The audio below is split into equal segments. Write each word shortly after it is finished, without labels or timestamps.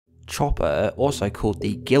Chopper, also called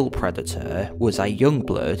the Gill Predator, was a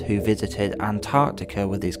youngblood who visited Antarctica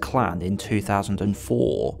with his clan in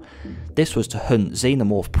 2004. This was to hunt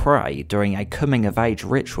xenomorph prey during a coming-of-age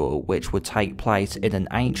ritual which would take place in an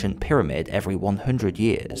ancient pyramid every 100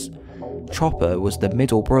 years. Chopper was the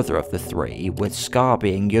middle brother of the three, with Scar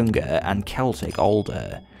being younger and Celtic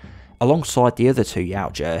older. Alongside the other two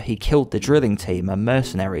Yautja, he killed the drilling team and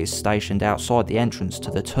mercenaries stationed outside the entrance to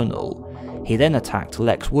the tunnel. He then attacked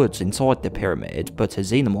Lex Woods inside the pyramid, but a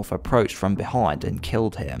xenomorph approached from behind and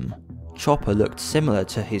killed him. Chopper looked similar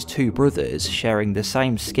to his two brothers, sharing the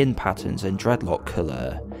same skin patterns and dreadlock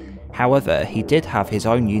colour. However, he did have his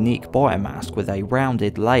own unique biomask with a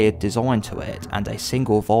rounded layered design to it and a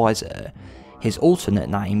single visor. His alternate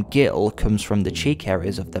name, Gill, comes from the cheek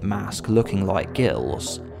areas of the mask looking like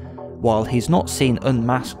gills. While he's not seen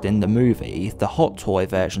unmasked in the movie, the hot toy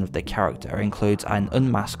version of the character includes an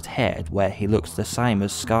unmasked head where he looks the same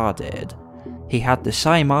as Scar did. He had the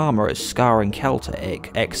same armour as Scar and Celtic,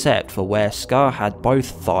 except for where Scar had both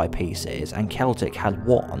thigh pieces and Celtic had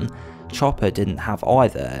one, Chopper didn't have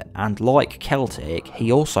either, and like Celtic,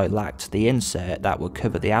 he also lacked the insert that would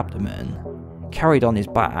cover the abdomen. Carried on his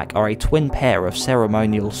back are a twin pair of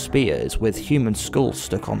ceremonial spears with human skulls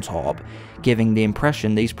stuck on top, giving the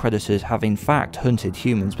impression these predators have in fact hunted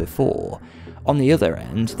humans before. On the other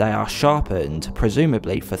end, they are sharpened,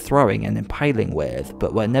 presumably for throwing and impaling with,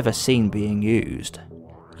 but were never seen being used.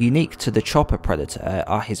 Unique to the Chopper Predator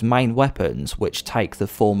are his main weapons, which take the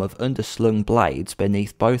form of underslung blades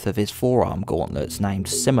beneath both of his forearm gauntlets named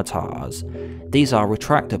scimitars. These are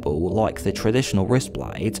retractable like the traditional wrist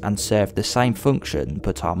blades and serve the same function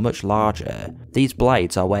but are much larger. These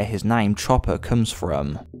blades are where his name Chopper comes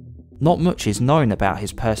from. Not much is known about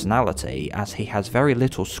his personality as he has very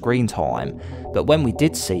little screen time, but when we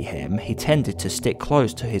did see him, he tended to stick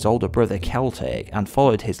close to his older brother Celtic and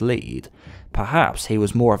followed his lead. Perhaps he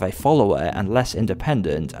was more of a follower and less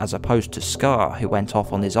independent as opposed to Scar, who went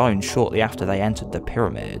off on his own shortly after they entered the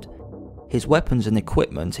pyramid. His weapons and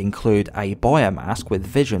equipment include a biomask with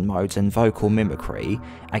vision modes and vocal mimicry,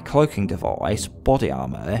 a cloaking device, body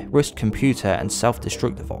armour, wrist computer and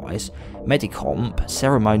self-destruct device, medicomp,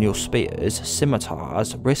 ceremonial spears,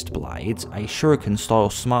 scimitars, wrist blades, a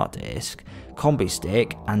shuriken-style smart disc, combi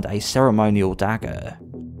stick and a ceremonial dagger.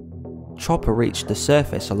 Chopper reached the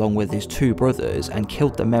surface along with his two brothers and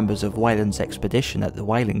killed the members of Weyland's expedition at the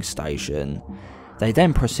whaling station. They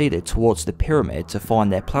then proceeded towards the pyramid to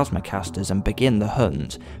find their plasma casters and begin the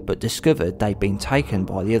hunt, but discovered they'd been taken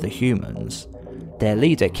by the other humans. Their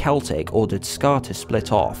leader Celtic ordered Scar to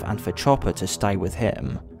split off and for Chopper to stay with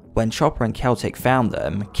him. When Chopper and Celtic found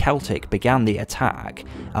them, Celtic began the attack,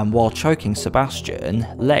 and while choking Sebastian,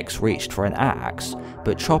 Lex reached for an axe,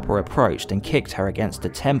 but Chopper approached and kicked her against a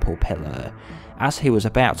temple pillar. As he was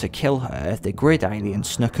about to kill her, the grid alien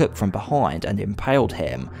snuck up from behind and impaled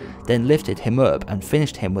him, then lifted him up and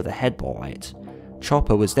finished him with a headbite.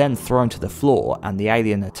 Chopper was then thrown to the floor and the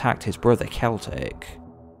alien attacked his brother Celtic.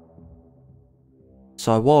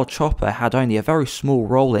 So while Chopper had only a very small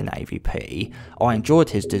role in AVP, I enjoyed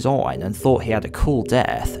his design and thought he had a cool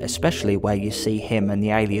death, especially where you see him and the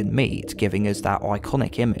alien meet, giving us that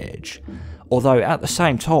iconic image. Although at the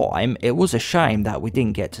same time, it was a shame that we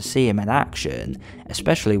didn't get to see him in action,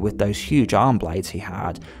 especially with those huge arm blades he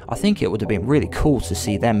had. I think it would have been really cool to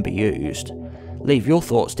see them be used. Leave your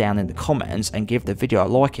thoughts down in the comments and give the video a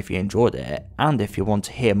like if you enjoyed it, and if you want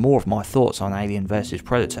to hear more of my thoughts on Alien vs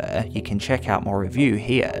Predator, you can check out my review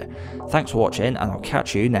here. Thanks for watching and I'll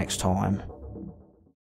catch you next time.